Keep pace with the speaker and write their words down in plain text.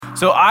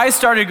So I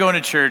started going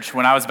to church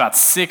when I was about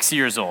 6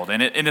 years old,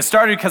 and it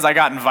started because I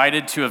got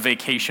invited to a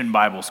vacation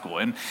Bible school,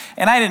 and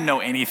I didn't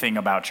know anything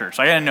about church.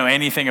 I didn't know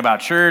anything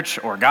about church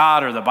or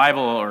God or the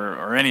Bible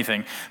or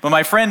anything. But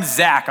my friend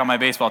Zach on my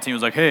baseball team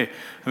was like, "Hey,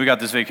 we got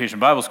this vacation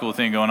Bible school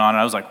thing going on."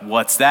 And I was like,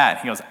 "What's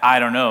that?" He goes,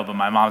 "I don't know, but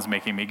my mom's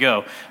making me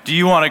go. Do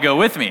you want to go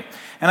with me?"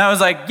 And I was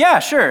like, "Yeah,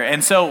 sure."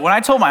 And so when I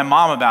told my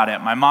mom about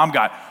it, my mom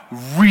got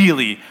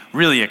really,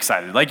 really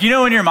excited. Like, you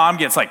know when your mom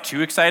gets like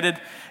too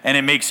excited? And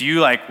it makes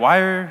you like, "Why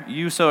are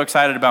you so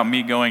excited about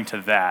me going to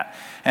that?"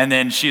 And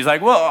then she's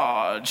like,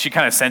 "Well," she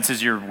kind of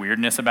senses your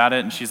weirdness about it.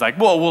 And she's like,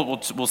 "Well,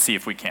 we'll see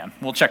if we can.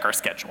 We'll check our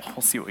schedule.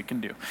 We'll see what we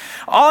can do."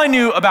 All I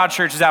knew about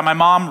church is that my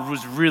mom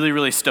was really,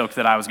 really stoked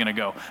that I was going to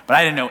go. But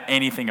I didn't know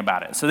anything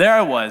about it. So there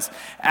I was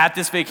at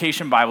this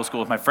vacation Bible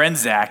school with my friend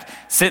Zach,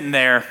 sitting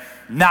there,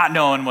 not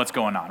knowing what's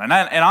going on.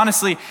 And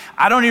honestly,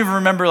 I don't even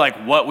remember like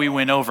what we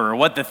went over or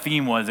what the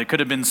theme was. It could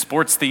have been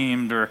sports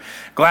themed or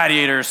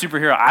gladiator or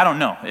superhero. I don't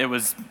know. It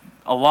was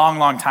a long,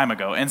 long time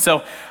ago. And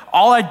so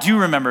all I do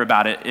remember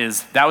about it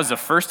is that was the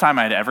first time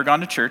I'd ever gone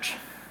to church.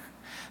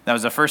 That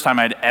was the first time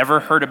I'd ever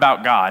heard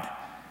about God.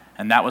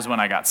 And that was when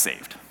I got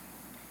saved.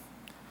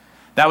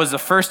 That was the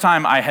first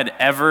time I had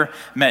ever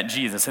met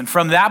Jesus. And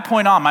from that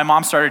point on, my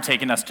mom started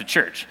taking us to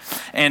church.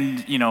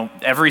 And,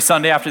 every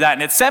Sunday after that.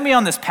 And it set me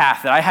on this path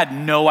that I had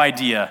no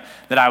idea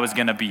that I was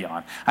going to be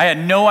on. I had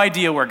no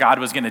idea where God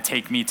was going to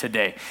take me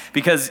today.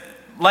 Because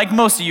like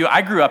most of you,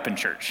 I grew up in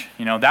church.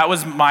 That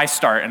was my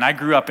start, and I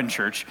grew up in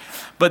church.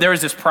 But there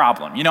was this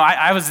problem.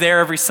 I was there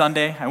every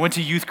Sunday. I went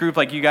to youth group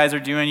like you guys are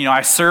doing.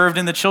 I served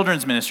in the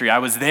children's ministry. I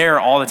was there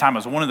all the time. I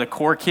was one of the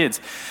core kids.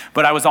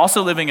 But I was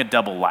also living a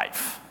double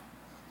life.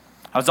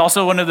 I was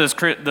also one of those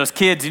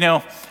kids,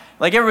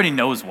 like everybody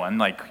knows one.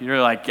 Like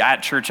you're like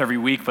at church every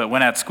week, but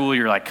when at school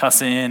you're like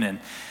cussing and,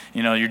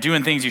 you're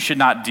doing things you should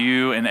not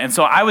do. And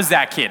so I was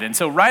that kid. And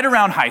so right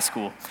around high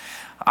school,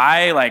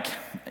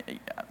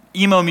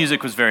 emo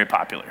music was very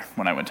popular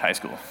when I went to high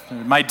school.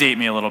 It might date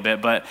me a little bit,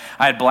 but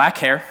I had black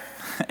hair.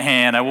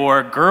 And I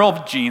wore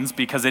girl jeans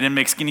because they didn't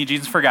make skinny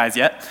jeans for guys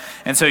yet.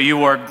 And so you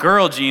wore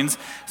girl jeans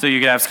so you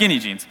could have skinny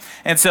jeans.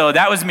 And so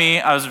that was me.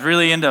 I was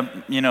really into,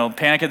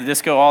 Panic at the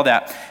Disco, all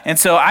that. And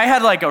so I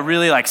had like a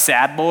really like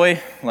sad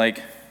boy,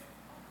 like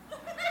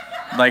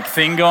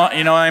thing going,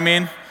 you know what I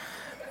mean?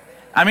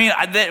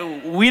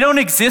 We don't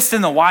exist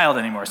in the wild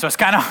anymore, so it's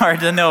kind of hard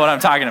to know what I'm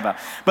talking about.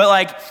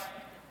 But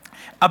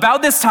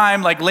about this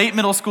time, like late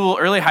middle school,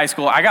 early high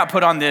school, I got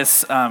put on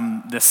this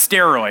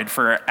steroid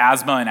for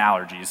asthma and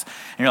allergies.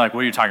 And you're like, "What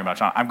are you talking about,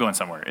 Sean?" I'm going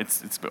somewhere.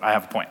 I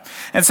have a point.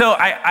 And so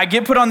I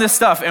get put on this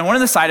stuff, and one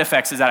of the side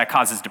effects is that it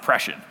causes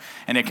depression,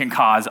 and it can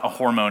cause a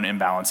hormone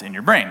imbalance in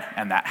your brain,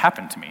 and that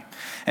happened to me.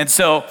 And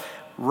so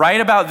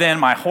right about then,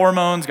 my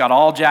hormones got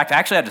all jacked. I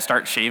actually had to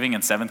start shaving in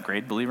 7th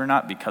grade, believe it or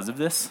not, because of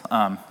this,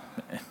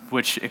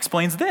 which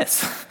explains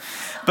this.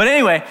 But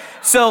anyway,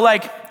 so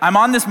I'm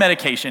on this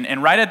medication,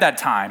 and right at that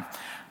time,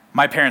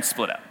 my parents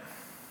split up.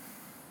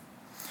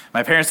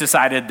 My parents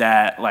decided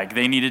that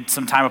they needed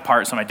some time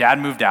apart, so my dad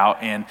moved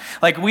out, and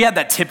we had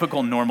that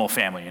typical normal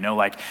family,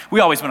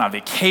 we always went on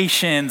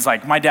vacations.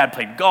 My dad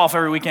played golf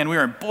every weekend. We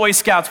were in Boy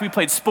Scouts. We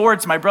played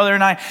sports, my brother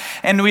and I,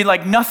 and we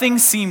nothing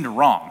seemed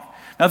wrong.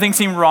 Nothing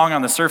seemed wrong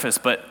on the surface,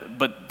 but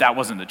that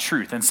wasn't the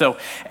truth. And so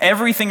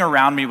everything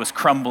around me was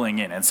crumbling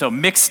in. And so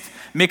mix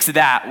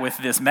that with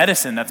this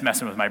medicine that's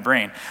messing with my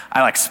brain,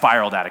 I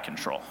spiraled out of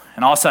control.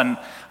 And all of a sudden,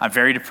 I'm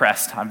very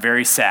depressed, I'm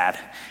very sad,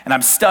 and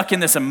I'm stuck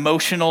in this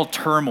emotional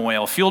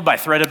turmoil fueled by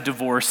threat of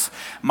divorce,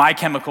 My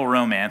Chemical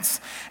Romance,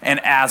 and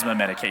asthma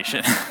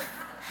medication.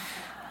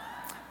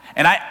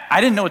 And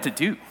I didn't know what to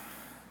do.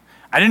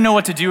 I didn't know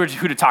what to do or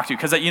who to talk to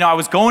because, I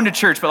was going to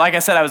church, but like I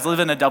said, I was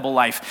living a double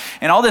life.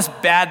 And all this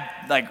bad,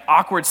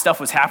 awkward stuff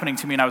was happening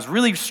to me, and I was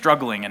really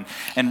struggling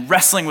and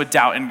wrestling with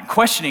doubt and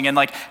questioning. And,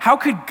 how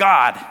could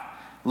God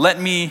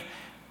let me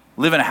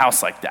live in a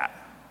house like that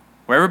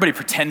where everybody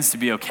pretends to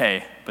be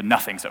okay, but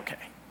nothing's okay?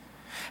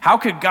 How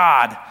could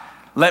God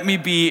let me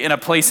be in a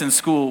place in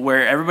school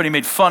where everybody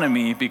made fun of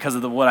me because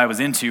of what I was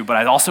into, but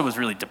I also was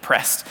really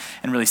depressed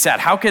and really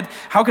sad? How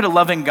could a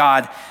loving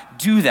God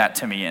do that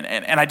to me?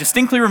 And I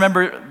distinctly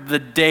remember the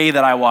day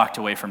that I walked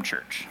away from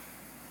church.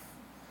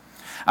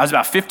 I was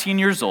about 15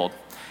 years old,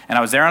 and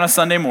I was there on a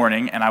Sunday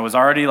morning, and I was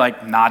already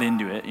not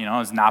into it. I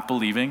was not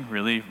believing,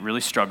 really,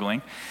 really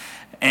struggling.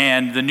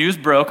 And the news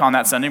broke on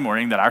that Sunday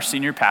morning that our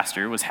senior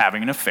pastor was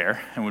having an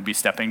affair and would be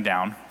stepping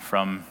down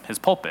from his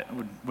pulpit,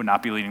 would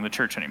not be leading the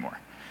church anymore.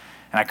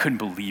 And I couldn't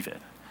believe it.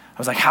 I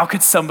was like, how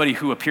could somebody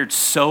who appeared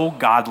so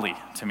godly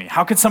to me,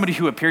 how could somebody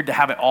who appeared to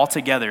have it all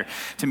together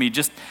to me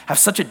just have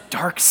such a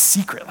dark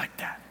secret like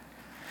that?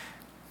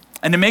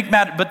 And to make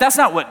matter, but that's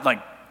not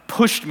what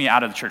pushed me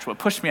out of the church. What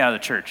pushed me out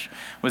of the church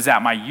was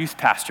that my youth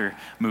pastor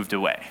moved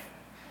away.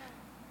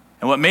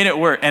 And what made it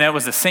worse, and it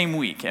was the same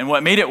week, and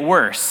what made it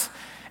worse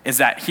is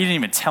that he didn't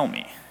even tell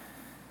me.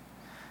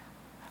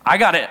 I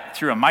got it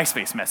through a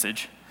MySpace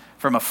message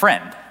from a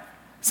friend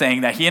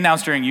saying that he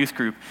announced during youth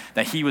group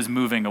that he was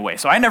moving away.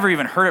 So I never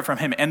even heard it from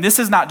him. And this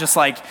is not just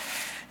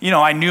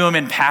I knew him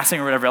in passing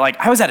or whatever. Like,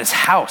 I was at his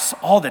house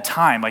all the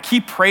time. Like, he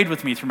prayed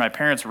with me through my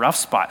parents' rough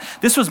spot.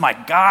 This was my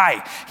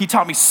guy. He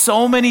taught me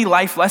so many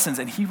life lessons,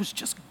 and he was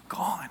just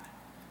gone.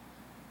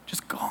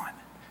 Just gone.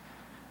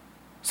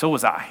 So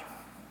was I.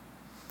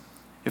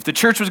 If the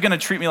church was going to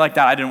treat me like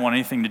that, I didn't want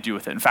anything to do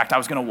with it. In fact, I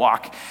was going to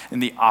walk in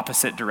the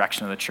opposite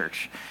direction of the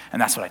church, and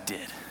that's what I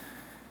did.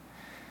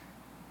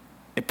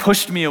 It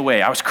pushed me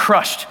away. I was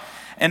crushed,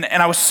 and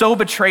I was so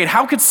betrayed.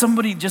 How could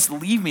somebody just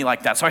leave me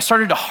like that? So I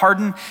started to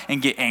harden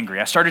and get angry.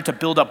 I started to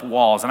build up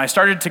walls, and I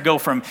started to go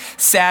from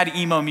sad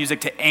emo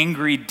music to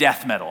angry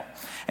death metal.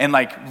 And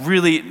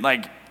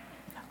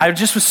I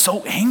just was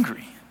so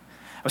angry.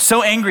 I was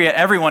so angry at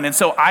everyone, and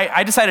so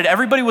I decided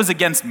everybody was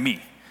against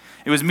me.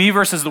 It was me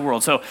versus the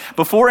world. So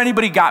before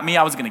anybody got me,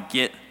 I was going to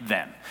get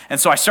them. And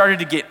so I started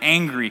to get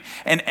angry.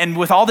 And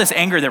with all this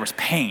anger, there was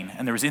pain,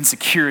 and there was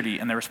insecurity,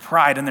 and there was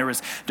pride, and there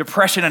was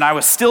depression, and I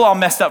was still all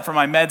messed up from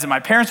my meds, and my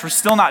parents were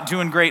still not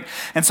doing great.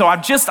 And so I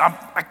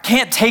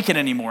can't take it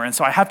anymore, and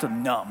so I have to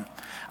numb.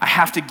 I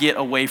have to get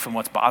away from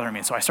what's bothering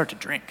me, and so I start to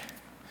drink.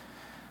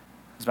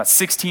 I was about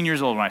 16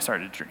 years old when I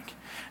started to drink.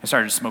 I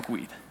started to smoke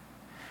weed.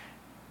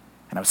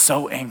 And I was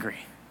so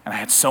angry. And I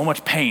had so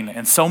much pain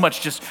and so much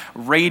just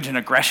rage and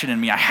aggression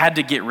in me. I had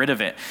to get rid of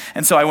it.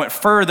 And so I went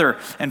further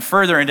and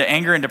further into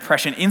anger and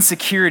depression,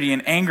 insecurity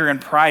and anger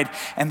and pride,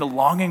 and the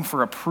longing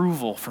for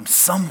approval from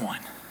someone.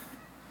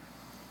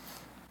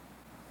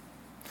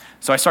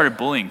 So I started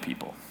bullying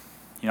people.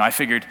 I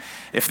figured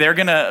if they're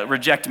going to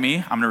reject me,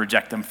 I'm going to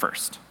reject them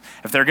first.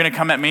 If they're going to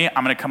come at me,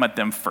 I'm going to come at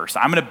them first.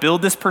 I'm going to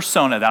build this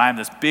persona that I'm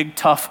this big,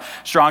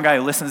 tough, strong guy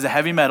who listens to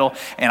heavy metal,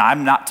 and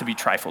I'm not to be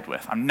trifled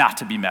with. I'm not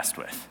to be messed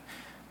with.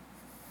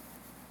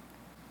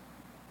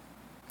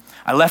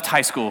 I left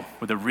high school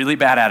with a really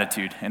bad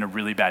attitude and a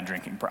really bad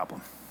drinking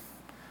problem.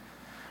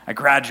 I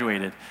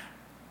graduated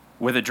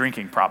with a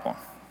drinking problem.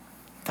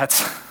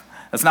 That's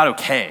not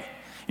okay.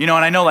 And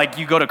I know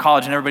you go to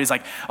college and everybody's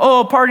like,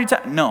 oh, party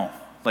time. No,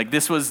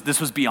 this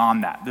was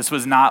beyond that. This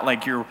was not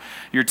like your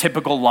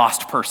typical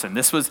lost person.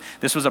 This was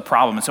a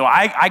problem. And so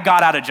I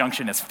got out of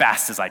Junction as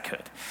fast as I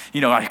could.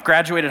 I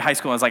graduated high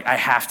school and I was like, I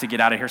have to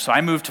get out of here. So I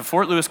moved to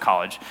Fort Lewis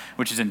College,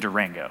 which is in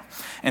Durango.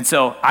 And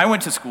so I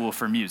went to school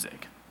for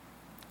music.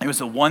 It was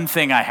the one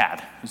thing I had.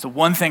 It was the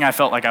one thing I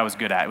felt like I was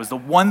good at. It was the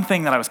one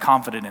thing that I was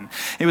confident in.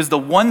 It was the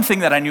one thing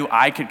that I knew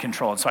I could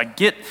control. And so I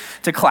get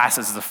to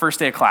classes, it's the first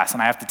day of class,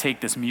 and I have to take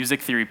this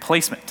music theory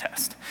placement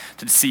test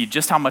to see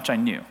just how much I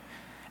knew.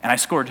 And I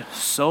scored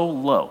so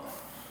low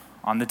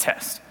on the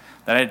test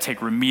that I had to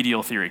take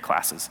remedial theory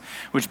classes,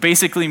 which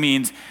basically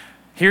means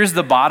here's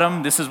the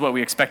bottom, this is what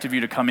we expect of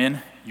you to come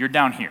in, you're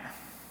down here.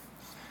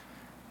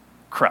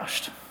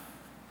 Crushed.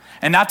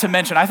 And not to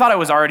mention, I thought I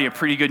was already a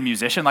pretty good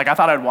musician. I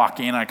thought I'd walk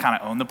in and I'd kind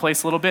of own the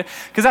place a little bit,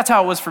 because that's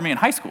how it was for me in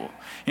high school.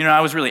 I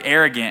was really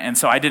arrogant, and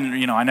so I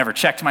didn't, I never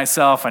checked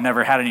myself. I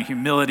never had any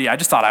humility. I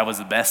just thought I was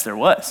the best there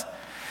was.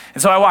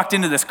 And so I walked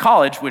into this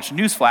college, which,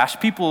 newsflash,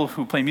 people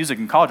who play music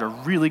in college are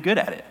really good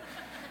at it.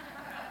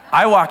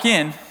 I walk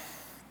in,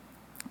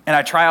 and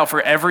I try out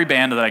for every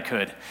band that I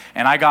could,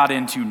 and I got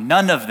into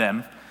none of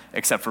them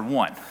except for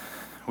one,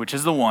 which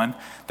is the one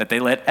that they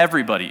let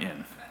everybody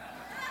in.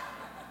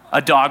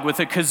 A dog with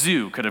a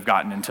kazoo could have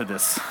gotten into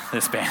this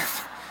band.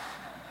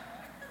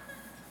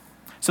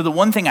 So the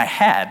one thing I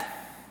had,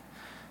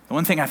 the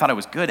one thing I thought I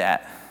was good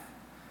at,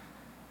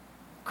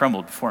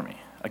 crumbled before me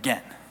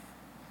again.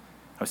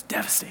 I was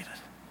devastated.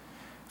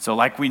 So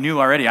like we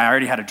knew already, I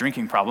already had a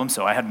drinking problem,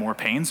 so I had more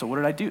pain, so what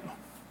did I do?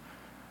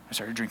 I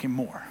started drinking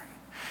more.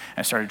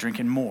 I started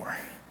drinking more.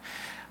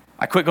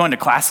 I quit going to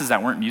classes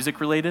that weren't music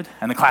related,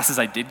 and the classes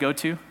I did go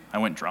to, I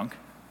went drunk.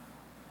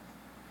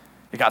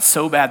 It got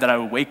so bad that I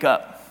would wake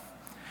up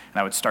and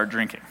I would start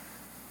drinking.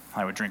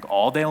 I would drink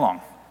all day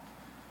long.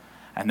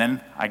 And then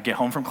I'd get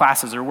home from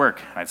classes or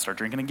work, and I'd start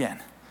drinking again.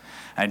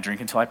 I'd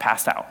drink until I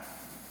passed out.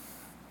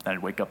 Then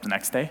I'd wake up the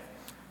next day,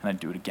 and I'd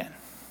do it again,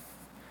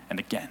 and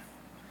again,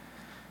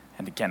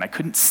 and again. I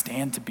couldn't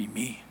stand to be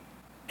me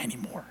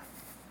anymore.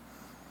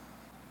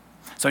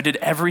 So I did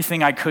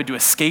everything I could to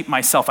escape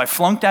myself. I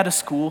flunked out of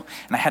school,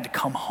 and I had to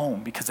come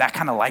home, because that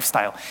kind of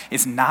lifestyle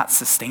is not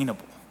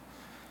sustainable.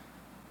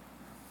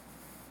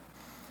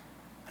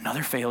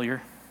 Another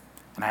failure,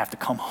 and I have to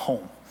come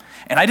home.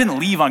 And I didn't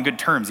leave on good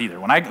terms either.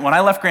 When I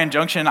left Grand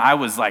Junction, I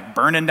was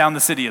burning down the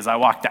city as I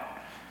walked out.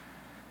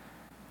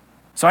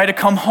 So I had to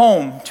come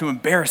home to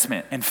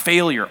embarrassment and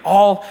failure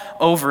all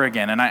over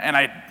again. And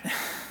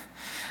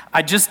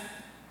I just,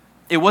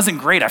 it wasn't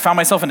great. I found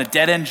myself in a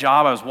dead-end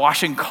job. I was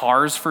washing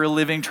cars for a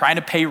living, trying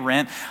to pay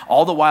rent,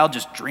 all the while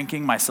just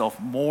drinking myself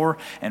more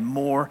and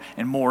more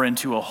and more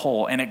into a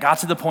hole. And it got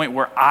to the point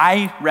where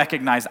I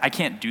recognized I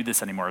can't do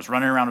this anymore. I was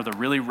running around with a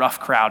really rough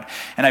crowd,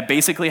 and I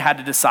basically had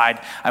to decide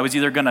I was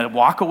either going to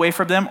walk away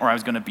from them or I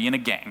was going to be in a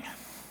gang.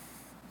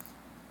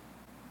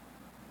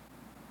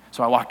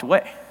 So I walked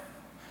away.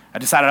 I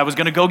decided I was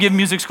going to go give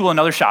music school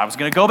another shot. I was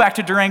going to go back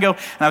to Durango,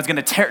 and I was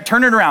going to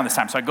turn it around this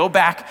time. So I go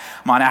back,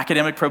 I'm on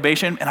academic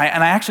probation, and I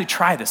actually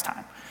try this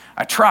time.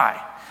 I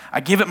try. I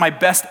give it my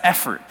best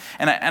effort,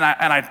 and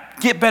I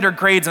get better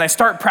grades, and I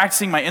start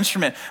practicing my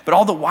instrument, but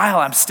all the while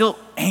I'm still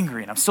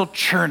angry, and I'm still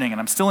churning,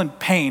 and I'm still in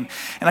pain.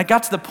 And I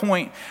got to the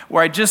point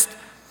where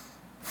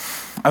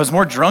I was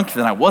more drunk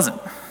than I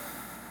wasn't.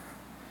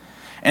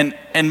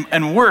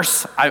 And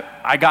worse,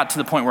 I got to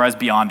the point where I was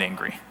beyond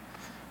angry.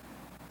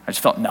 I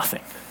just felt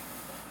nothing.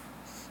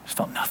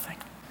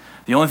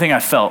 The only thing I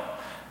felt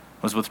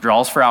was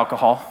withdrawals for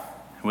alcohol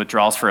and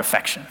withdrawals for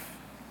affection.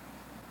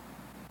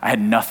 I had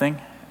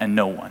nothing and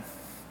no one.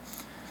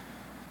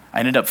 I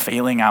ended up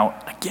failing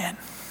out again.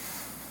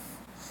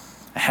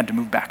 I had to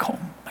move back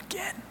home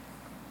again.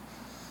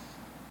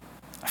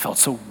 I felt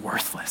so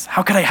worthless.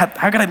 How could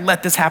I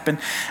let this happen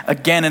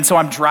again? And so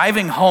I'm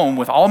driving home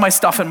with all my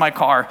stuff in my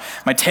car,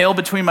 my tail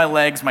between my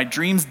legs, my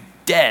dreams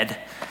dead,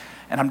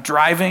 and I'm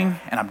driving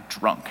and I'm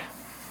drunk.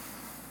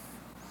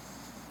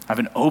 I have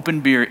an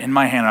open beer in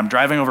my hand. I'm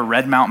driving over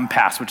Red Mountain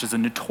Pass, which is a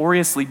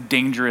notoriously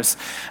dangerous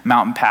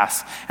mountain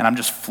pass, and I'm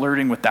just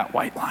flirting with that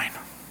white line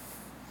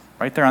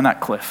right there on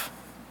that cliff.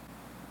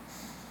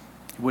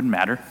 It wouldn't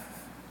matter.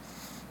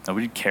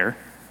 Nobody'd care.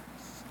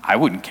 I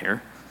wouldn't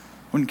care.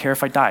 Wouldn't care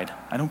if I died.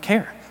 I don't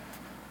care.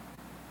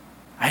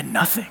 I had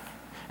nothing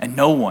and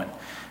no one.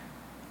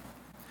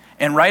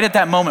 And right at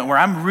that moment where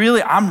I'm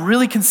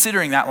really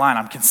considering that line,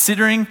 I'm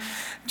considering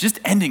just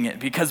ending it,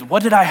 because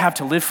what did I have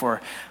to live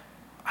for?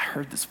 I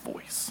heard this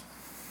voice.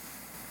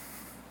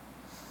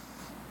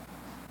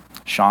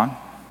 Sean,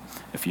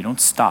 if you don't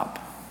stop,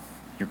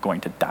 you're going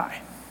to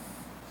die.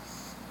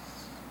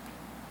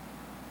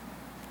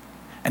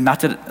 And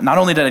not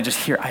only did I just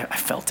hear, I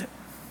felt it.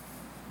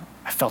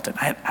 I felt it.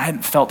 I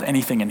hadn't felt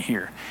anything in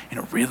here in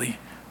a really,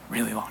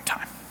 really long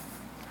time.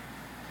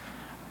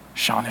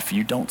 Sean, if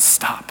you don't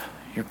stop,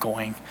 you're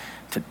going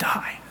to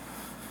die.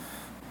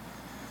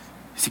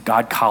 See,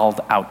 God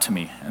called out to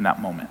me in that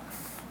moment.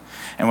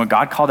 And when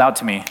God called out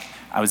to me,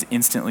 I was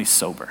instantly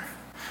sober.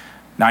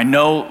 Now I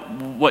know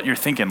what you're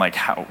thinking, like,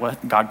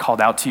 what? God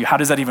called out to you? How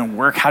does that even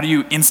work? How do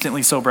you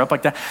instantly sober up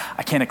like that?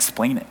 I can't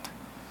explain it.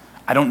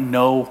 I don't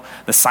know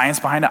the science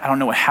behind it. I don't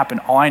know what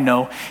happened. All I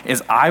know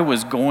is I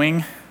was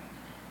going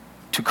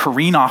to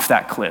careen off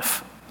that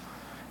cliff,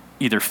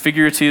 either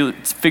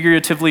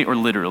figuratively or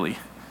literally.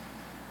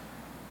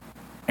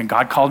 And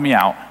God called me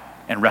out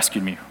and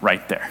rescued me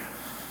right there.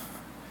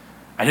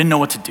 I didn't know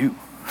what to do.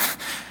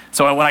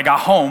 So when I got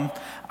home,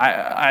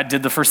 I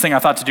did the first thing I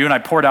thought to do, and I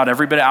poured out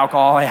every bit of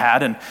alcohol I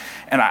had, and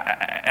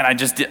I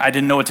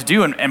didn't know what to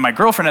do. And my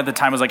girlfriend at the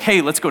time was like,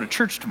 "Hey, let's go to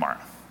church tomorrow."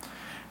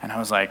 And I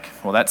was like,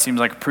 "Well, that seems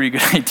like a pretty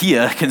good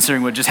idea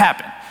considering what just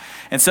happened."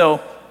 And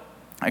so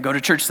I go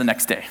to church the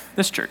next day,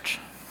 this church.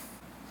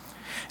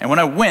 And when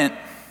I went,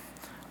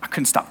 I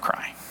couldn't stop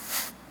crying.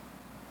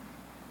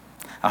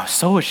 I was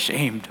so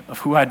ashamed of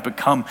who I'd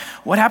become.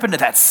 What happened to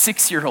that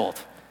 6-year-old?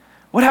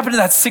 What happened to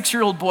that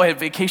 6-year-old boy at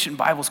Vacation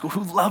Bible School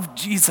who loved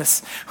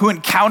Jesus, who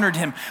encountered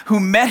him, who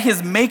met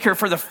his maker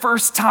for the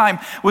first time,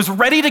 was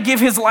ready to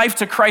give his life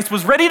to Christ,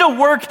 was ready to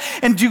work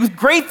and do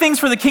great things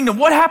for the kingdom?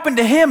 What happened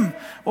to him?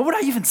 What would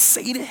I even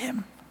say to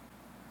him?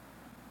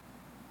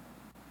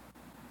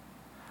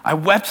 I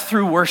wept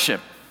through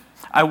worship.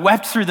 I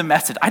wept through the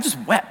message. I just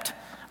wept.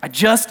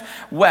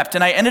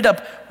 And I ended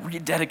up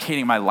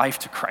rededicating my life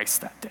to Christ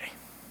that day.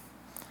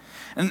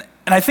 And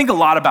I think a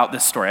lot about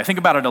this story. I think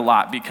about it a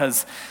lot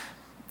because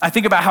I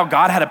think about how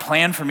God had a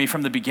plan for me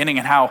from the beginning,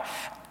 and how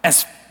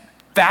as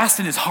fast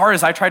and as hard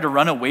as I tried to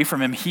run away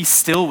from him, he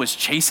still was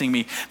chasing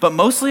me. But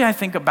mostly I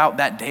think about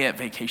that day at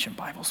Vacation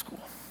Bible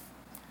School.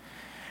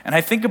 And I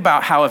think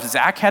about how if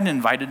Zach hadn't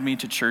invited me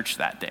to church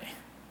that day,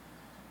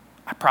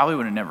 I probably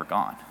would have never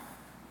gone.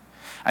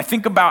 I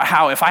think about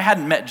how if I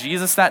hadn't met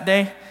Jesus that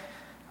day,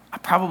 I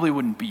probably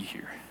wouldn't be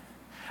here.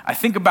 I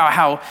think about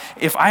how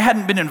if I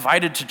hadn't been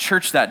invited to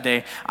church that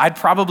day, I'd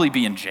probably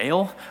be in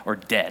jail or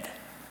dead.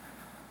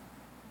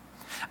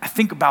 I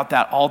think about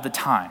that all the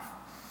time.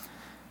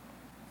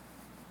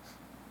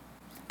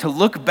 To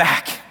look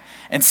back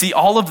and see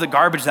all of the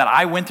garbage that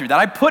I went through, that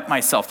I put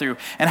myself through,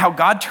 and how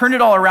God turned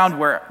it all around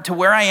to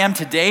where I am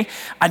today,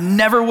 I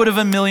never would have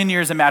a million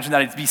years imagined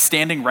that I'd be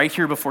standing right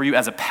here before you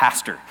as a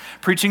pastor,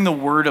 preaching the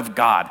word of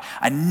God.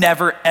 I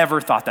never, ever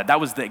thought that. That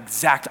was the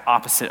exact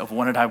opposite of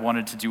what I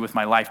wanted to do with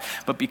my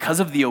life. But because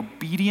of the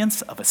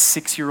obedience of a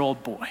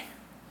 6-year-old boy,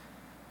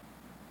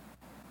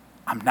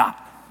 I'm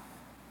not.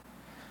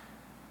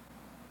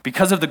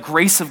 Because of the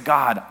grace of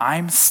God,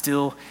 I'm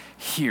still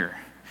here.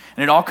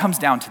 And it all comes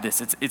down to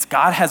this. It's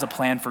God has a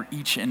plan for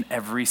each and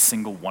every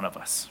single one of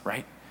us,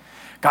 right?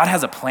 God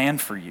has a plan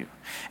for you.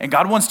 And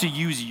God wants to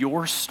use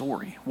your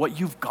story, what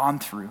you've gone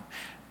through,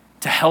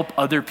 to help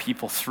other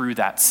people through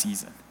that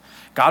season.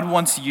 God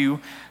wants you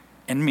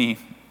and me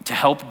to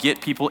help get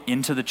people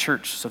into the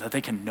church so that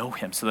they can know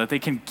him, so that they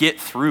can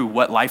get through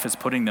what life is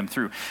putting them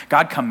through.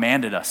 God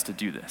commanded us to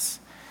do this.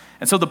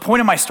 And so the point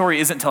of my story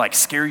isn't to like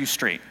scare you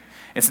straight.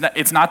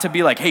 It's not to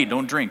be like, hey,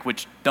 don't drink,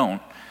 which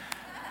don't.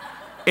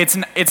 It's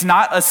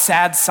not a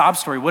sad sob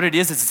story. What it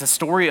is it's a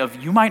story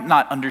of you might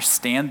not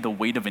understand the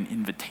weight of an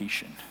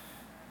invitation.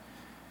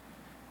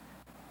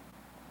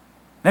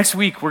 Next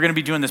week, we're going to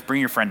be doing this Bring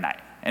Your Friend night.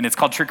 And it's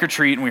called Trick or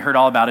Treat, and we heard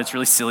all about it. It's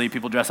really silly.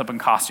 People dress up in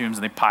costumes,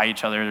 and they pie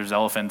each other. There's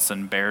elephants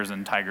and bears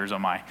and tigers, oh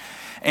my.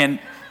 And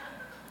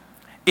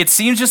it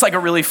seems just like a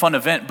really fun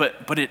event,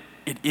 but it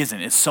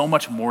isn't. It's so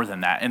much more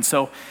than that. And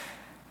so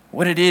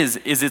what it is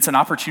it's an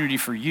opportunity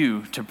for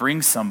you to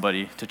bring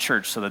somebody to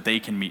church so that they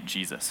can meet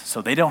Jesus,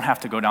 so they don't have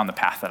to go down the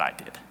path that I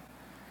did,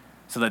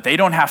 so that they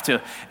don't have to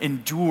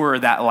endure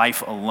that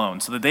life alone,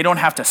 so that they don't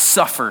have to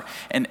suffer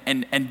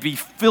and be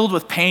filled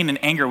with pain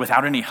and anger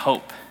without any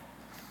hope.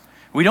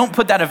 We don't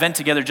put that event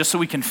together just so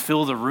we can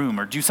fill the room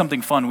or do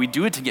something fun. We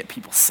do it to get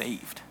people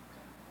saved.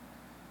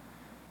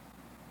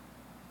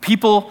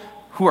 People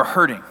who are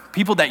hurting,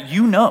 people that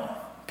you know,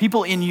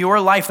 people in your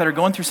life that are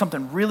going through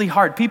something really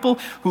hard, people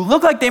who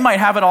look like they might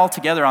have it all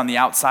together on the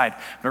outside,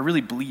 but are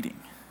really bleeding.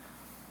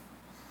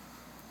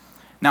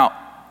 Now,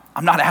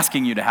 I'm not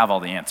asking you to have all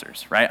the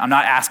answers, right? I'm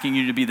not asking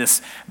you to be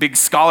this big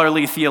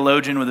scholarly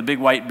theologian with a big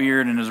white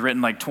beard and has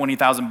written like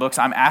 20,000 books.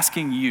 I'm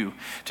asking you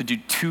to do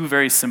two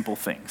very simple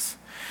things,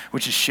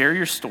 which is share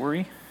your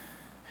story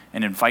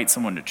and invite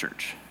someone to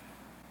church.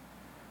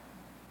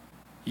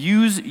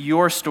 Use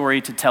your story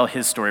to tell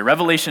his story.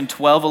 Revelation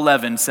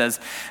 12:11 says,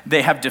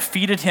 they have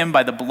defeated him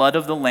by the blood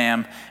of the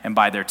Lamb and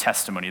by their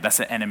testimony. That's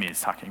the enemy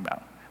he's talking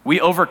about. We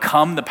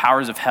overcome the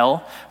powers of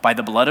hell by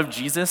the blood of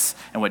Jesus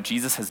and what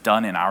Jesus has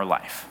done in our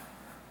life.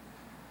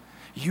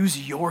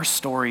 Use your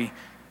story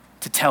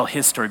to tell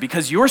his story,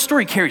 because your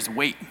story carries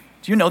weight.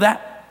 Do you know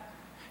that?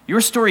 Your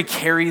story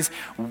carries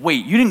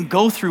weight. You didn't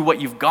go through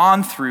what you've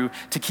gone through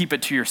to keep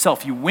it to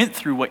yourself. You went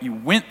through what you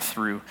went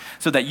through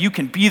so that you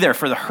can be there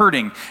for the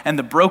hurting and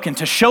the broken,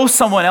 to show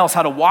someone else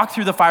how to walk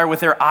through the fire with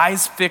their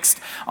eyes fixed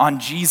on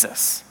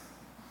Jesus.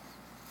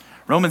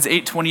 Romans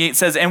 8:28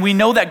 says, and we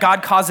know that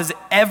God causes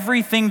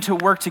everything to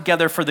work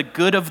together for the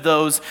good of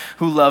those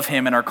who love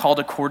him and are called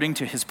according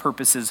to his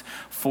purposes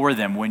for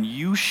them. When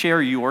you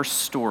share your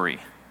story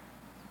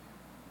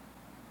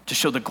to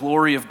show the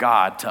glory of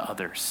God to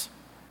others,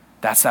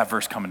 that's that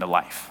verse coming to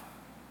life.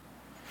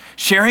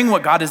 Sharing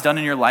what God has done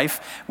in your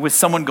life with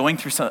someone going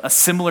through a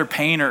similar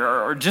pain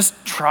or just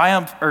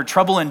triumph or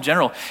trouble in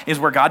general is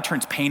where God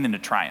turns pain into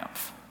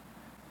triumph.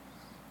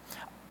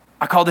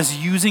 I call this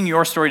using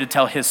your story to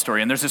tell his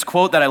story. And there's this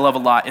quote that I love a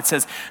lot. It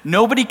says,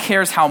 nobody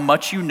cares how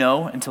much you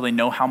know until they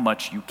know how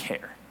much you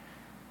care.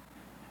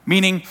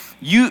 Meaning,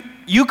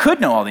 you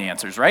could know all the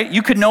answers, right?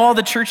 You could know all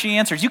the churchy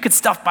answers. You could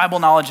stuff Bible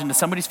knowledge into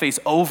somebody's face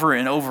over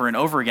and over and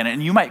over again,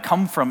 and you might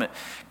come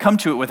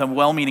to it with a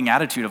well-meaning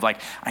attitude of like,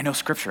 I know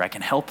scripture, I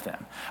can help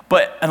them.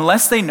 But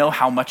unless they know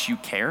how much you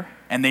care,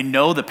 and they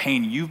know the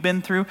pain you've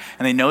been through,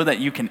 and they know that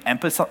you can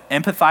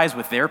empathize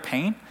with their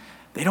pain,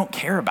 they don't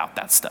care about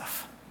that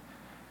stuff.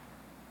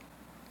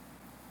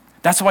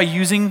 That's why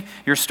using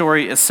your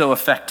story is so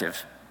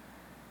effective.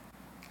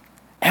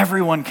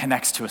 Everyone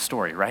connects to a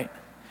story, right?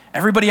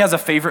 Everybody has a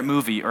favorite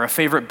movie or a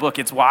favorite book.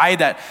 It's why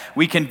that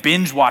we can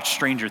binge watch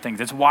Stranger Things.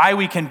 It's why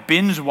we can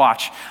binge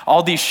watch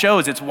all these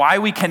shows. It's why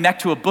we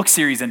connect to a book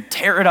series and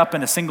tear it up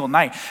in a single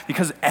night,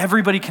 because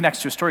everybody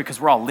connects to a story because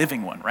we're all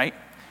living one, right?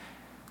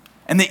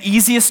 And the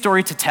easiest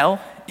story to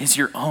tell is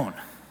your own.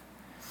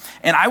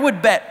 And I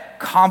would bet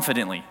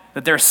confidently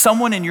that there's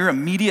someone in your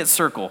immediate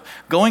circle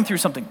going through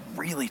something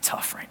really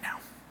tough right now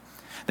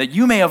that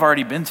you may have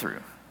already been through.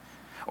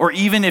 Or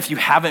even if you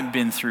haven't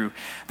been through,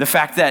 the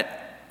fact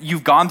that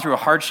you've gone through a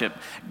hardship,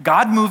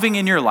 God moving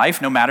in your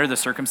life, no matter the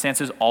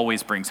circumstances,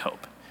 always brings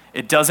hope.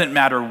 It doesn't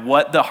matter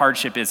what the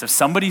hardship is. If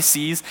somebody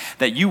sees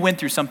that you went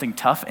through something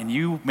tough and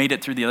you made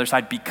it through the other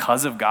side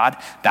because of God,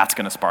 that's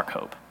going to spark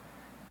hope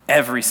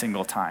every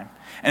single time.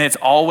 And it's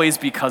always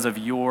because of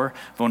your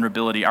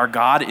vulnerability. Our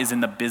God is in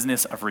the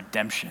business of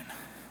redemption.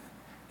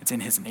 It's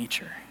in his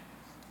nature.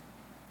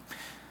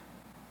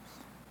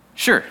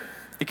 Sure,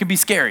 it can be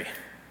scary.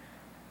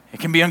 It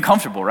can be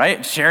uncomfortable,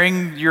 right?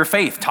 Sharing your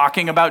faith,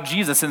 talking about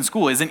Jesus in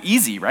school isn't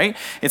easy, right?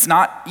 It's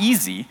not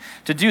easy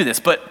to do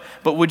this, but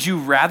would you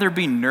rather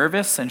be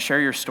nervous and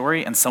share your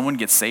story and someone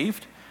gets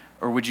saved?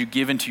 Or would you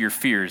give into your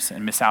fears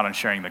and miss out on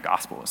sharing the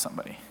gospel with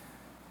somebody?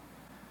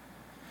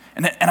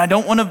 And I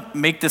don't want to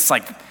make this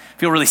like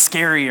feel really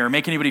scary or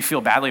make anybody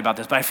feel badly about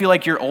this, but I feel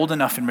like you're old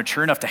enough and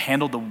mature enough to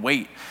handle the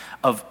weight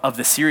of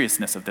the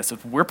seriousness of this.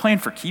 If we're playing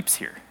for keeps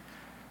here.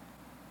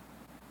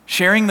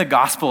 Sharing the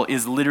gospel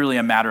is literally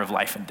a matter of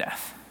life and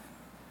death.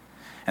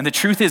 And the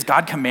truth is,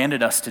 God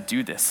commanded us to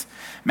do this.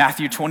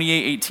 Matthew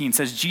 28:18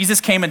 says, Jesus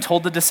came and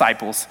told the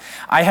disciples,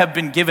 I have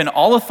been given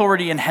all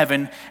authority in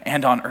heaven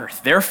and on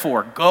earth.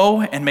 Therefore,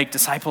 go and make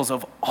disciples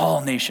of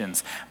all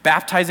nations,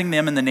 baptizing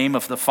them in the name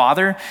of the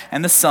Father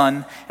and the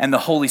Son and the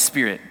Holy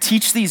Spirit.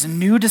 Teach these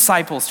new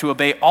disciples to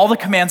obey all the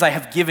commands I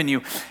have given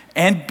you,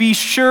 and be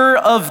sure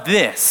of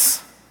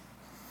this,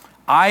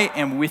 I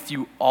am with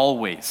you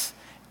always,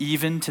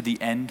 even to the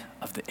end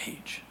of the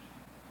age.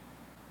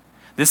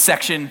 This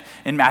section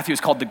in Matthew is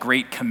called the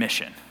Great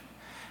Commission.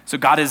 So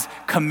God is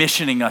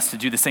commissioning us to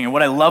do this thing. And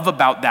what I love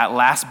about that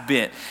last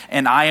bit,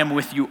 and I am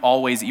with you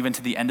always, even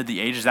to the end of the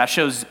age, is that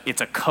shows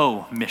it's a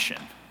co-mission.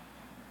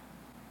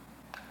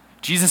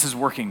 Jesus is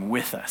working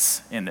with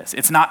us in this.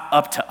 It's not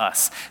up to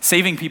us.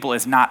 Saving people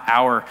is not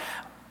our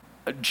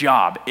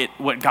job.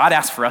 What God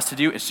asks for us to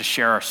do is to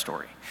share our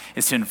story,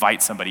 is to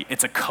invite somebody.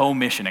 It's a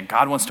co-mission, and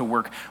God wants to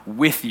work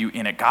with you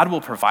in it. God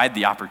will provide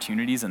the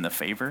opportunities and the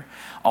favor.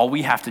 All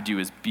we have to do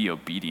is be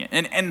obedient.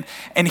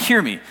 And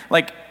hear me,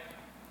 like,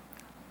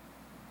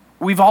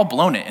 we've all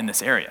blown it in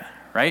this area,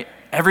 right?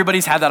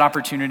 Everybody's had that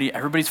opportunity.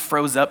 Everybody's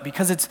froze up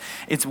because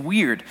it's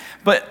weird.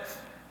 But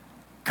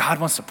God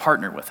wants to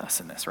partner with us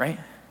in this, right?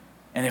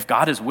 And if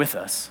God is with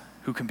us,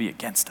 who can be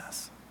against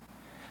us?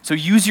 So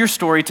use your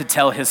story to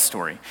tell his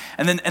story.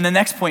 And the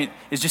next point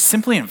is just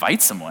simply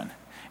invite someone.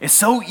 It's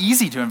so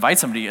easy to invite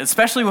somebody,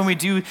 especially when we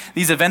do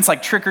these events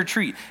like Trick or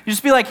Treat. You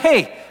just be like,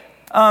 hey,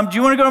 do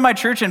you want to go to my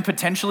church and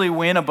potentially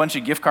win a bunch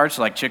of gift cards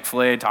to like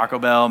Chick-fil-A, Taco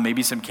Bell,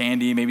 maybe some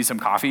candy, maybe some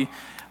coffee?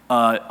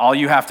 All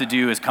you have to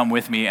do is come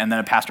with me, and then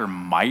a pastor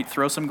might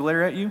throw some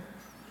glitter at you.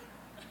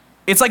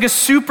 It's like a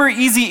super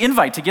easy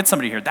invite to get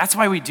somebody here. That's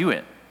why we do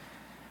it.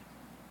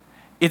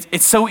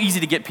 It's so easy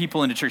to get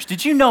people into church.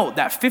 Did you know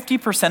that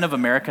 50% of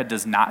America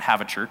does not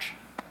have a church?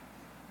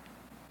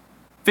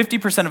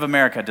 50% of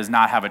America does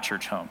not have a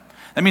church home.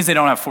 That means they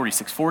don't have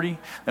 4640,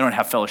 they don't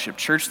have Fellowship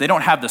Church, they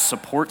don't have the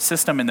support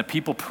system and the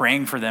people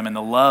praying for them and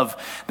the love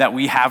that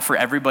we have for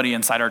everybody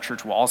inside our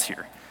church walls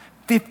here.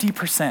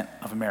 50%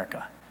 of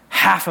America,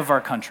 half of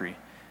our country,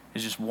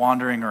 is just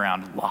wandering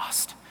around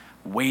lost,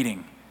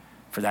 waiting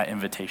for that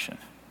invitation.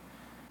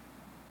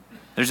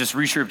 There's this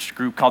research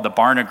group called the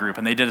Barna Group,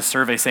 and they did a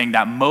survey saying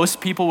that most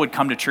people would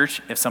come to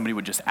church if somebody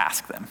would just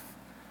ask them.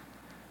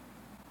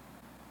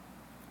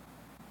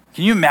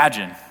 Can you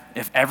imagine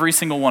if every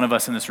single one of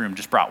us in this room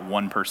just brought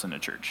one person to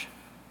church?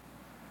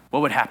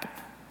 What would happen?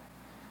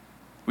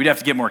 We'd have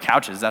to get more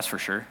couches, that's for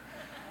sure.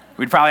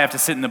 We'd probably have to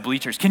sit in the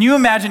bleachers. Can you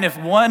imagine if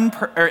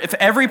if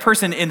every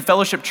person in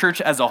Fellowship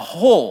Church as a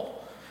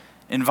whole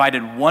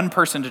invited one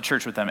person to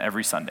church with them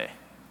every Sunday?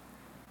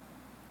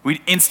 We'd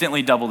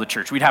instantly double the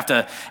church. We'd have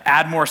to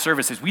add more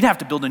services. We'd have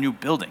to build a new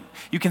building.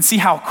 You can see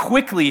how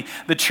quickly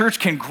the church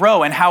can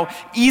grow and how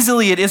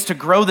easily it is to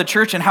grow the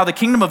church and how the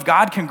kingdom of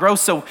God can grow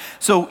so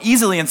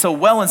easily and so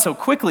well and so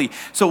quickly.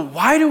 So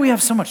why do we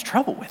have so much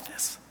trouble with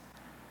this?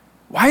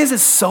 Why is it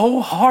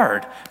so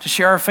hard to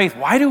share our faith?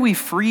 Why do we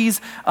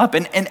freeze up?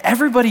 And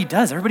everybody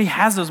does. Everybody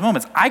has those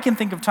moments. I can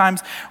think of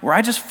times where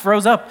I just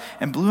froze up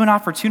and blew an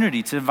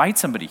opportunity to invite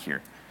somebody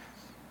here.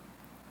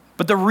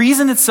 But the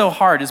reason it's so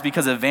hard is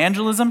because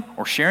evangelism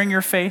or sharing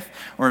your faith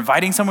or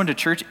inviting someone to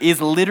church is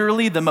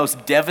literally the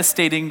most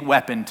devastating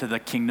weapon to the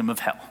kingdom of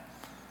hell.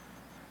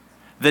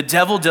 The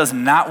devil does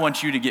not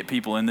want you to get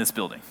people in this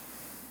building.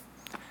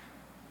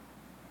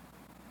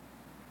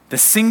 The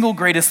single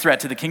greatest threat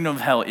to the kingdom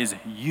of hell is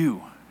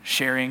you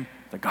sharing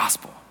the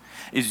gospel,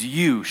 is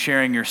you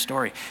sharing your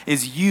story,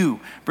 is you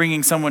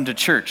bringing someone to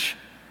church.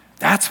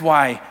 That's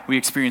why we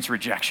experience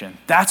rejection.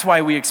 That's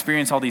why we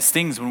experience all these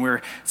things when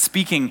we're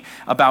speaking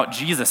about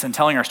Jesus and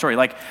telling our story.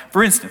 Like,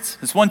 for instance,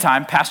 this one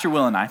time, Pastor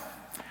Will and I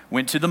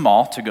went to the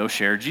mall to go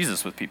share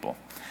Jesus with people.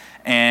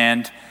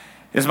 And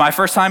it was my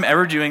first time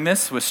ever doing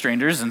this with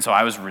strangers, and so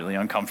I was really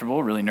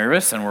uncomfortable, really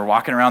nervous, and we're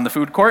walking around the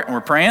food court and we're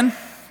praying.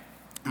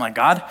 I'm like,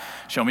 God,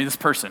 show me this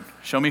person.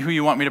 Show me who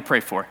you want me to pray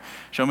for.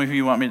 Show me who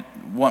you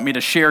want me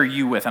to share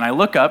you with. And I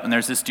look up, and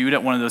there's this dude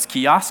at one of those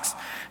kiosks,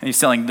 and he's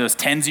selling those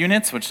TENS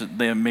units, which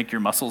they make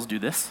your muscles do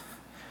this.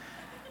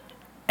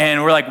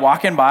 And we're like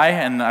walking by,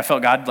 and I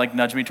felt God like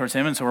nudge me towards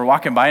him, and so we're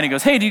walking by, and he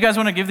goes, hey, do you guys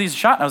want to give these a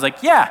shot? And I was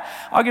like, yeah,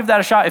 I'll give that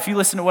a shot if you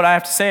listen to what I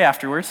have to say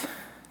afterwards.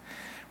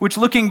 Which,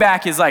 looking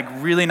back, is like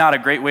really not a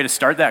great way to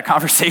start that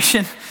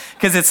conversation,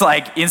 because it's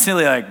like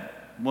instantly like,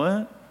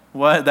 what?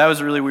 That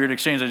was a really weird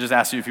exchange. I just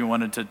asked you if you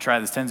wanted to try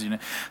this TENS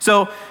unit.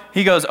 So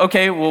he goes,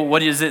 okay, well,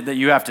 what is it that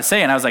you have to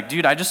say? And I was like,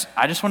 dude, I just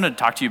wanted to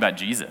talk to you about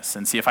Jesus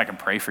and see if I can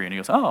pray for you. And he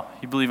goes, oh,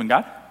 you believe in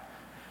God?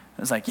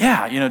 I was like,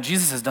 yeah,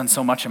 Jesus has done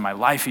so much in my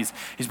life. He's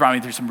brought me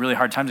through some really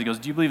hard times. He goes,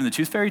 do you believe in the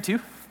tooth fairy too?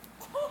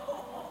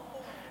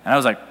 And I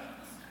was like,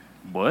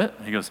 what?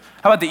 He goes,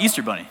 how about the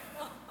Easter bunny?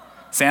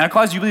 Santa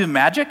Claus, do you believe in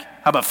magic?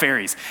 How about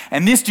fairies?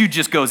 And this dude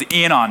just goes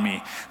in on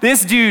me.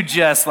 This dude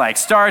just like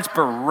starts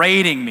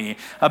berating me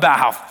about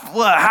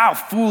how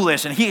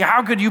foolish and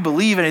how could you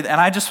believe in it? And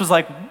I just was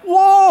like,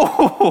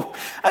 whoa,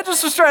 I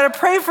just was trying to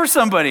pray for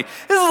somebody.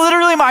 This is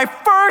literally my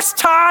first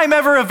time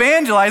ever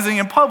evangelizing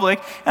in public,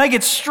 and I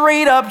get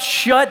straight up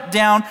shut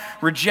down,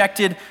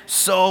 rejected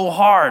so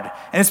hard.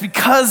 And it's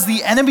because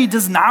the enemy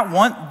does not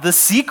want the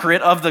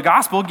secret of the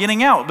gospel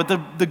getting out. But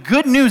the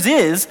good news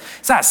is,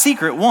 it's not a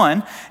secret,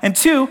 one, and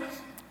two,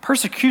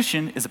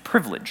 persecution is a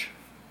privilege.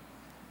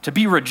 To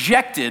be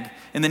rejected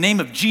in the name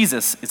of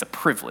Jesus is a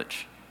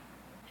privilege.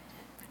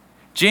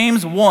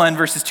 James 1,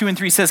 verses 2 and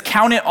 3 says,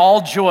 count it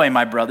all joy,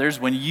 my brothers,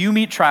 when you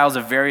meet trials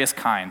of various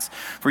kinds,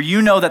 for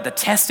you know that the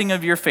testing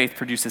of your faith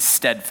produces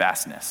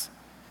steadfastness.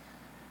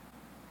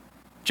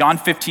 John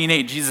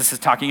 15:8, Jesus is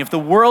talking, if the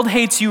world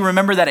hates you,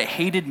 remember that it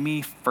hated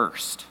me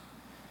first.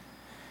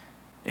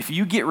 If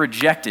you get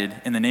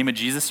rejected in the name of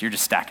Jesus, you're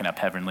just stacking up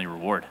heavenly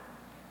reward.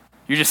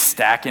 You're just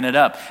stacking it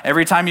up.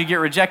 Every time you get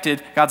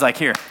rejected, God's like,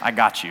 here, I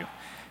got you.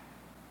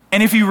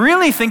 And if you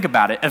really think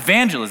about it,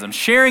 evangelism,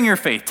 sharing your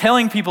faith,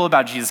 telling people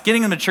about Jesus,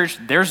 getting them to church,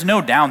 there's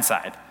no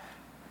downside.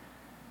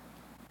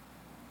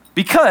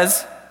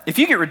 Because if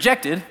you get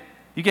rejected,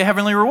 you get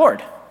heavenly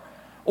reward.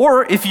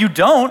 Or if you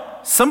don't,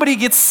 somebody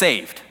gets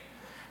saved.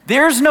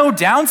 There's no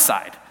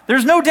downside.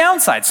 There's no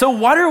downside. So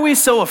what are we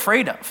so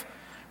afraid of,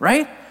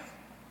 right?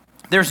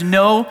 There's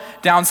no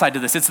downside to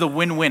this. It's the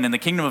win-win, and the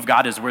kingdom of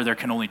God is where there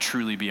can only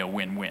truly be a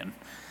win-win.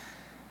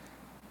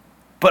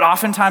 But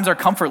oftentimes our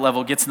comfort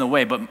level gets in the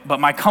way, but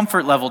my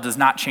comfort level does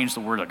not change the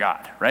word of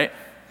God, right?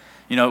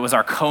 You know, it was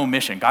our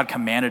co-mission. God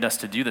commanded us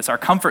to do this. Our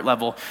comfort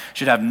level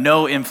should have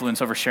no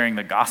influence over sharing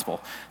the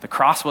gospel. The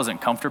cross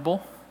wasn't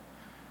comfortable,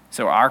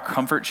 so our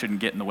comfort shouldn't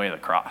get in the way of the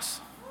cross.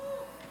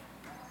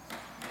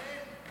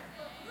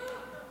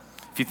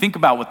 If you think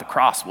about what the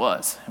cross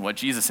was and what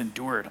Jesus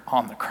endured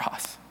on the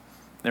cross,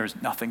 there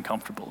was nothing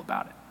comfortable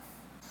about it.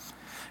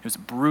 It was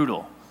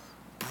brutal,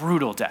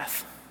 brutal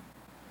death.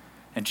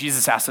 And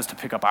Jesus asked us to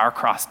pick up our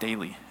cross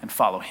daily and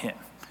follow him.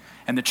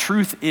 And the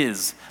truth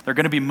is, there are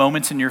going to be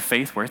moments in your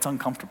faith where it's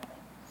uncomfortable.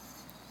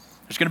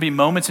 There's going to be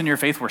moments in your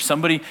faith where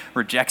somebody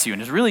rejects you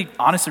and is really,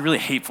 honestly, really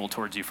hateful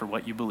towards you for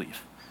what you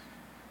believe.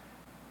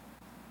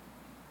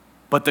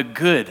 But the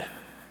good,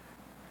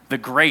 the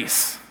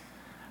grace,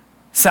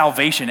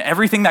 salvation,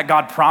 everything that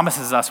God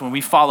promises us when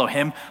we follow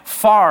him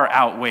far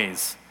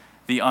outweighs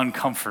the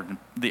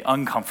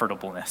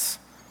uncomfortableness.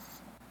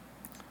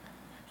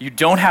 You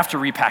don't have to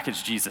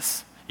repackage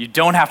Jesus. You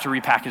don't have to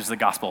repackage the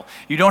gospel.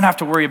 You don't have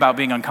to worry about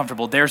being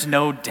uncomfortable. There's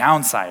no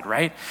downside,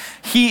 right?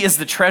 He is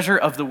the treasure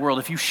of the world.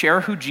 If you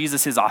share who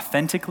Jesus is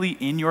authentically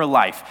in your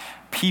life,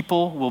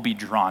 people will be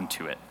drawn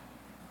to it.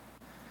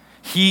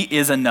 He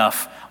is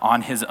enough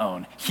on his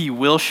own. He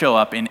will show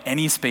up in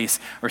any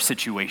space or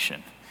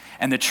situation.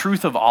 And the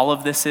truth of all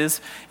of this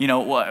is, you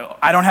know,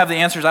 I don't have the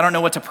answers. I don't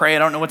know what to pray. I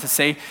don't know what to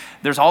say.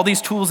 There's all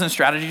these tools and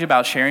strategies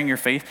about sharing your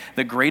faith.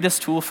 The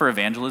greatest tool for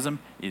evangelism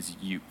is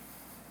you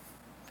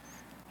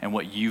and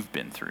what you've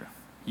been through.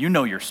 You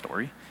know your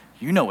story.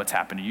 You know what's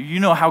happened to you. You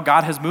know how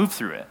God has moved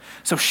through it.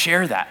 So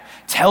share that.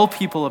 Tell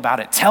people about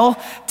it. Tell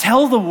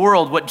the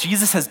world what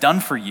Jesus has done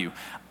for you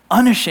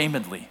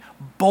unashamedly,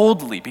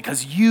 boldly,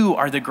 because you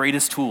are the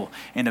greatest tool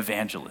in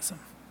evangelism.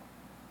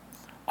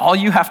 All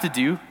you have to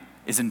do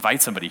is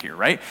invite somebody here,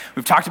 right?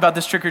 We've talked about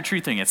this trick or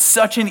treat thing. It's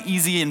such an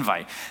easy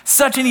invite,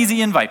 such an easy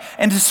invite.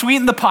 And to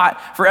sweeten the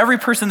pot, for every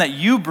person that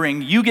you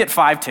bring, you get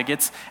 5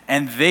 tickets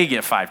and they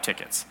get 5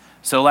 tickets.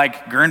 So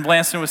like Gern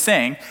Blanston was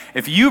saying,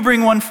 if you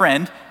bring one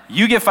friend,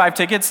 you get 5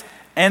 tickets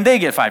and they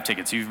get 5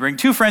 tickets. If you bring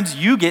 2 friends,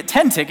 you get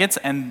 10 tickets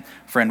and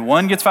friend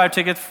 1 gets 5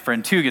 tickets,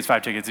 friend 2 gets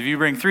 5 tickets. If you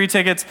bring 3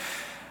 tickets,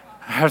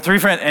 3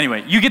 friends,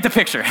 anyway, you get the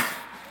picture.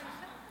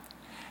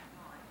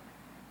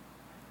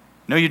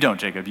 No, you don't,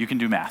 Jacob. You can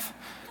do math.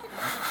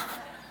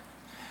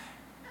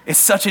 It's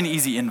such an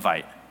easy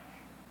invite.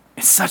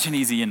 It's such an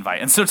easy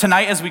invite. And so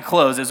tonight as we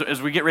close,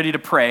 as we get ready to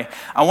pray,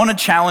 I want to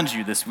challenge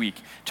you this week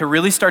to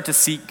really start to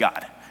seek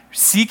God.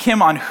 Seek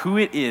him on who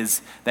it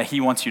is that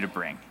he wants you to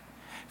bring.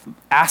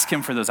 Ask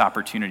him for those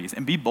opportunities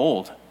and be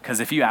bold, because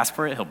if you ask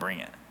for it, he'll bring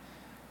it.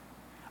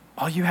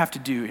 All you have to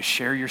do is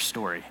share your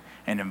story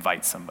and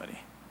invite somebody.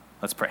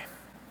 Let's pray.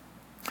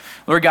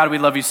 Lord God, we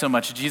love you so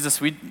much.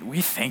 Jesus, we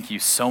thank you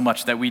so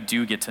much that we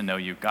do get to know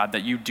you, God,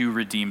 that you do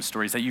redeem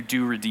stories, that you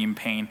do redeem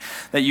pain,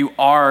 that you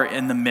are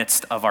in the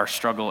midst of our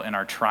struggle and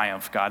our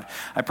triumph, God.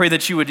 I pray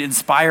that you would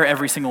inspire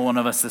every single one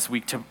of us this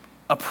week to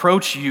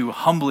approach you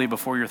humbly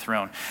before your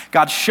throne.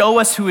 God, show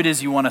us who it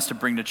is you want us to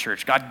bring to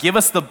church. God, give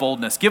us the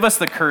boldness, give us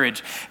the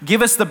courage,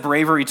 give us the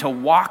bravery to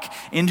walk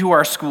into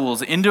our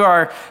schools, into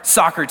our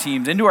soccer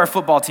teams, into our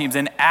football teams,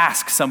 and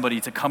ask somebody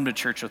to come to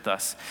church with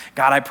us.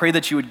 God, I pray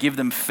that you would give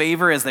them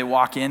favor as they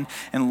walk in,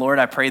 and Lord,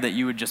 I pray that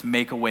you would just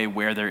make a way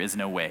where there is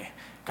no way.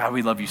 God,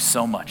 we love you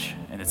so much,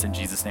 and it's in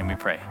Jesus' name we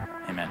pray.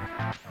 Amen.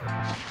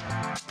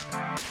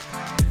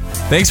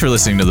 Thanks for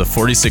listening to the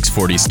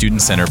 4640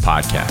 Student Center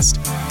podcast.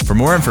 For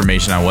more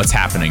information on what's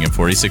happening in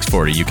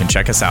 4640, you can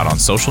check us out on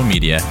social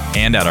media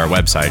and at our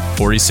website,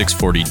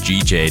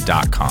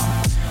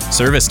 4640gj.com.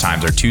 Service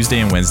times are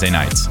Tuesday and Wednesday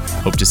nights.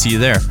 Hope to see you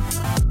there.